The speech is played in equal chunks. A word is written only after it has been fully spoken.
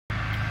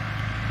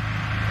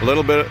A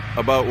little bit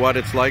about what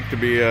it's like to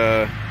be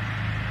a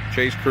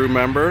chase crew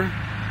member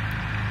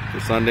for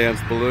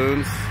Sundance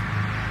Balloons.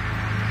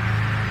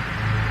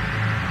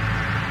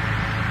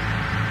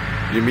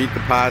 You meet the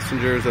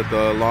passengers at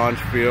the launch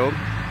field,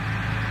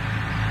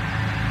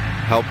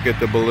 help get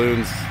the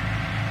balloons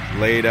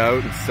laid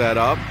out and set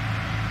up.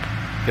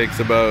 Takes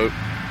about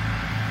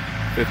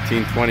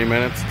 15-20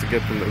 minutes to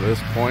get them to this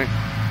point.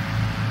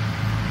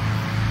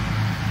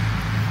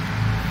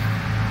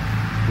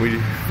 We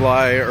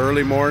fly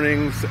early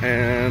mornings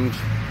and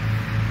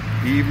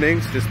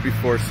evenings just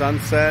before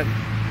sunset.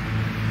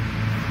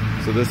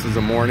 So this is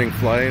a morning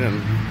flight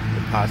and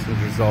the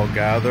passengers all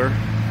gather,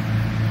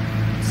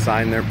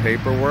 sign their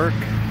paperwork.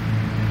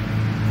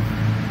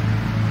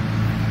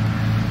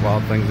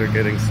 While things are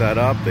getting set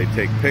up, they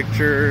take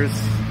pictures,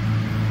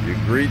 you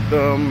greet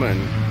them,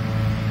 and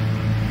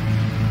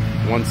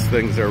once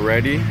things are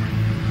ready,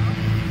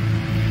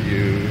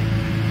 you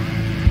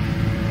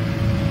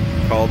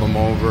call them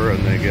over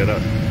and they get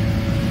up.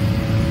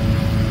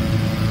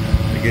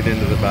 They get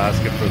into the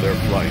basket for their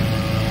flight.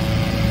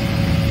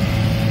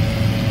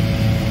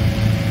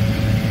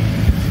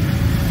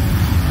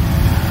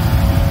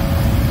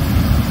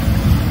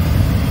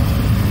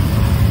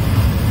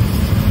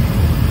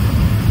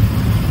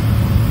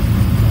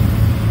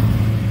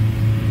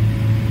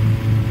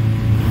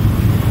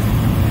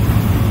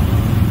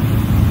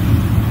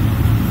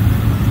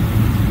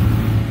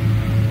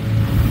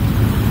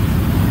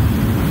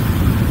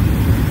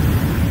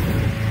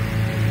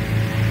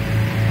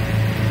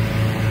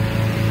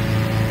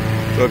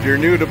 So if you're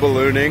new to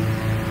ballooning,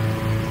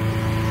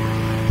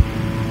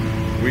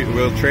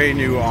 we'll train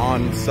you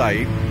on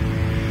site.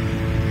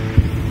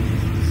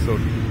 So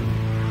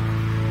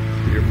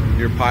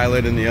your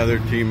pilot and the other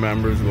team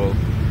members will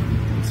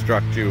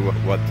instruct you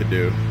what to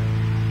do.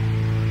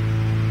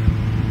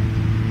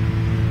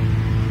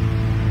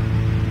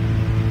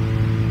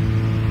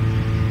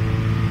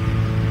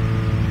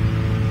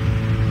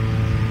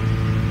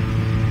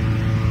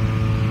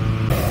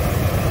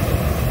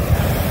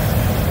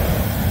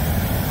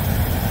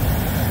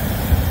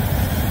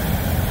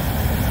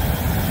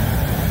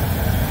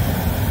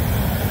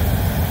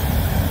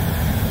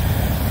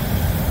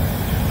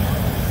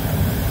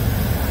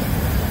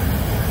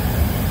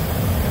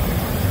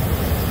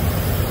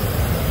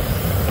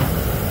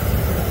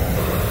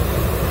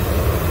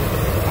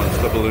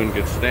 Balloon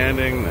gets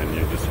standing, then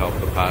you just help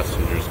the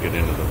passengers get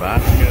into the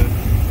basket.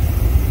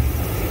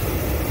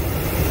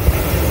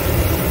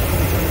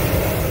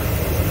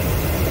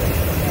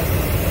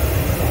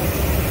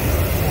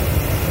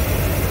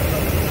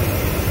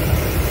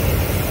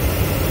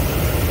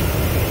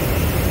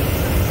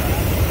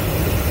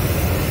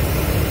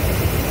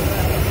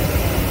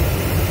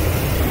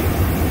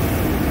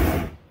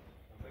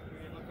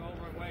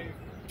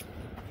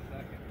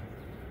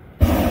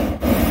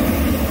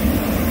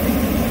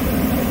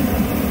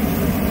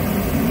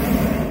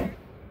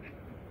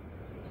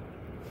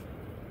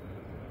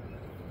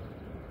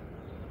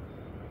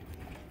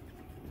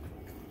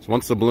 So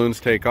once the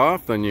balloons take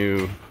off, then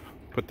you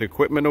put the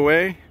equipment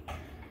away.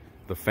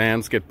 The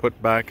fans get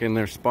put back in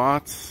their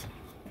spots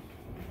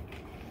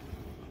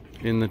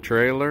in the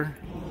trailer.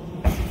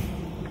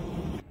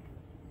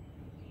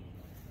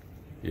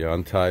 You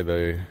untie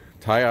the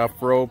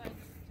tie-off rope,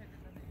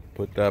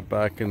 put that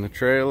back in the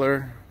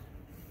trailer.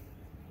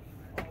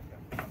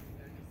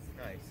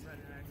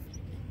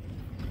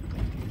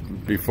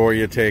 Before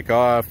you take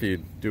off, you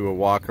do a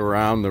walk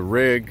around the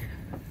rig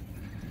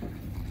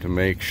to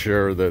make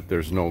sure that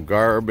there's no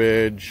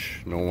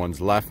garbage, no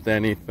one's left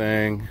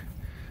anything,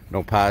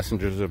 no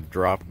passengers have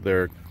dropped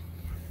their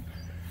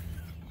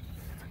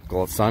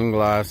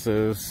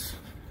sunglasses.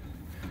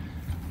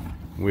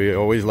 We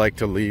always like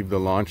to leave the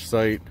launch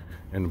site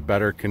in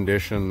better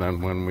condition than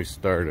when we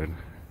started.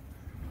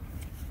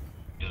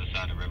 The other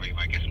side of the river, you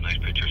might get some nice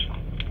pictures.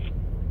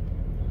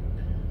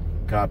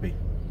 Copy.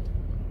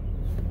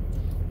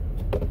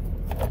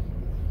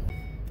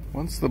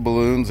 Once the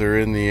balloons are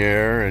in the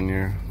air and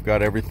you've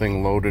got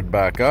everything loaded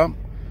back up,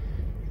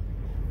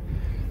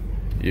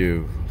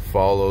 you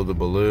follow the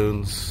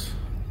balloons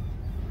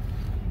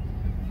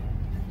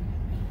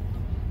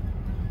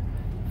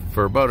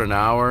for about an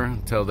hour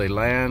until they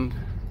land.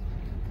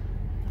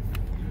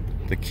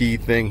 The key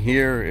thing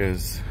here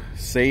is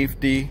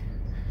safety.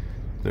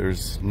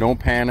 There's no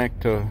panic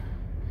to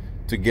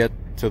get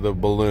to the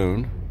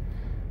balloon.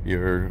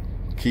 Your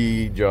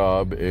key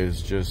job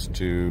is just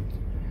to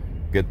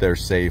get there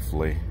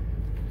safely.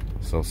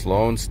 So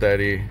slow and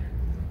steady.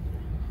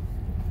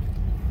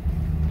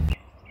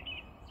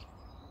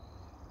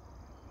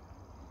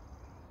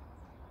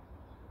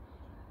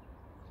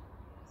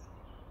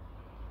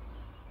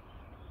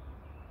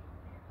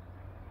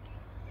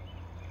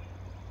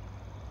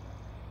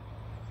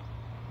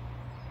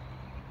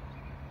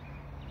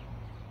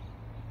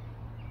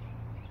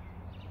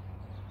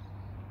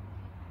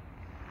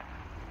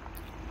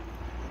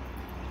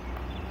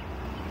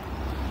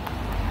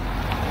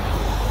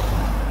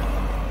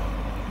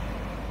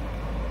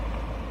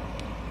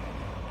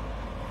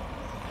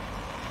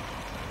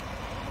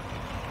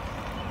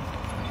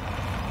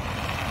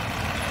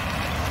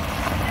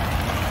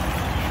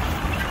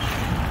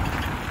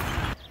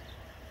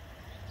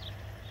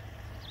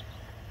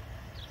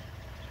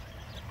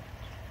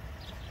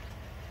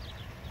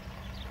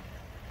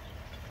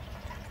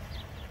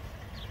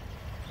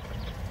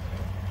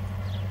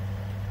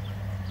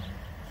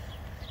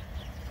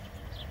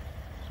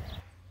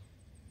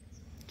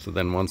 So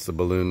then once the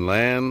balloon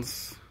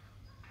lands,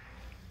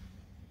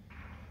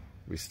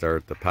 we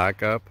start the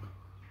pack up,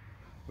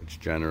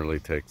 which generally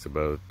takes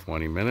about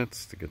 20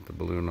 minutes to get the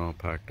balloon all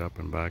packed up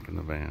and back in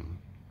the van.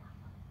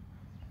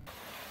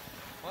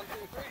 1, 2,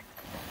 3.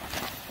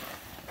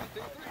 1, 2,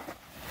 3.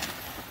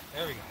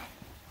 There we go.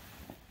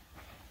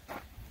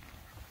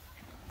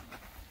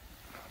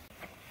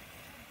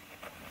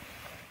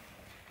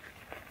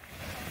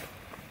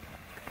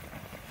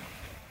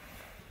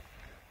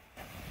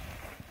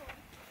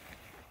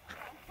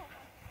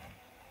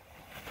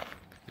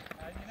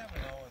 You never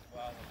know as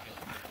well.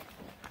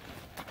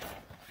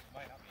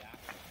 Might not be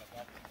active,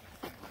 but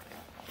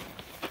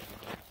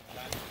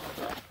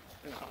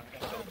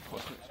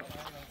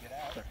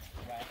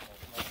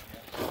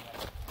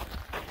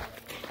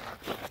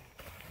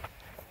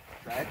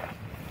Right?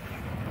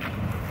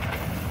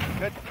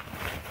 Good.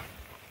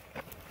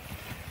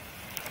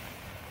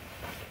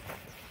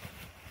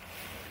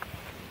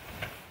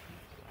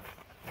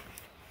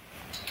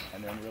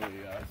 And then really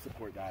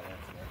support that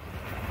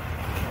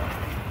answer.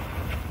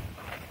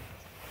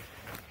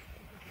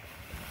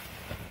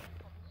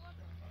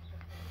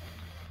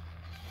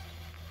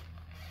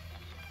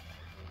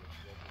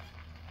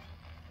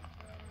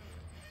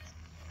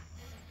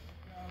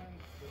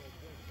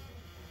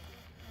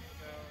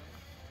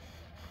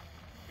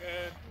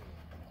 good.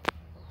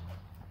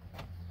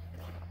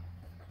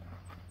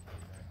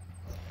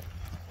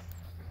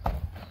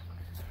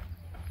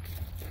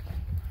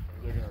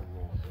 They're gonna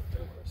roll the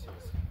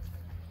horses.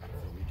 So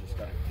we just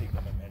gotta take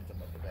the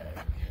momentum of the bag.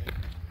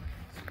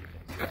 So you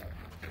can grab.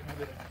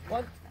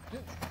 1, 2.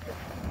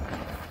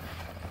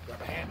 Got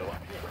the handle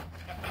up here.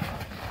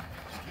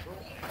 Just keep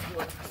rolling.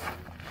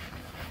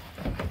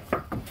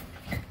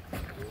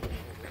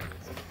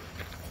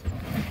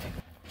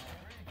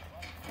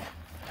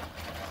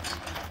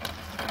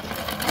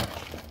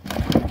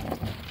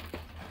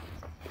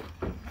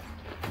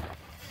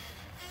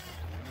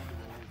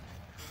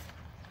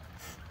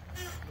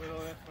 Little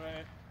this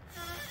way.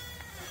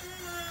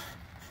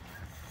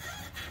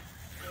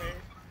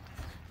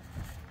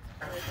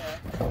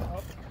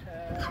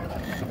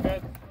 Good.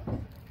 Have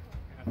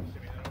to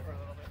shimmy that over a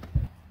little bit.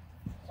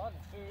 1,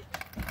 2.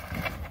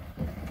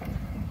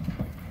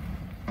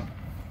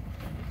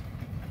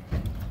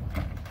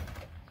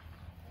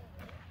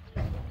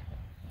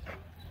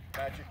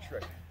 Magic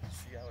trick.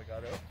 See how I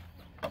got out?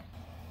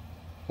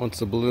 Once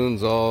the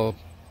balloon's all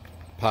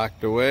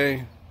packed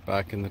away,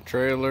 back in the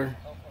trailer,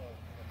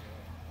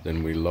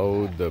 then we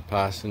load the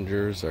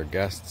passengers, our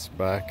guests,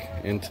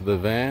 back into the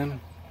van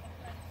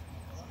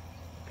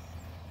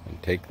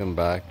and take them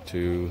back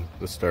to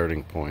the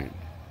starting point.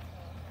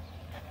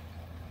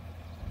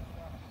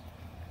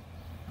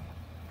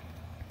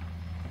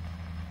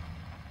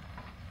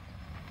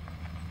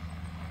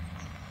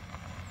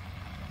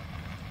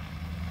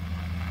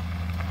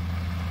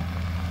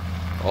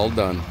 All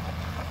done.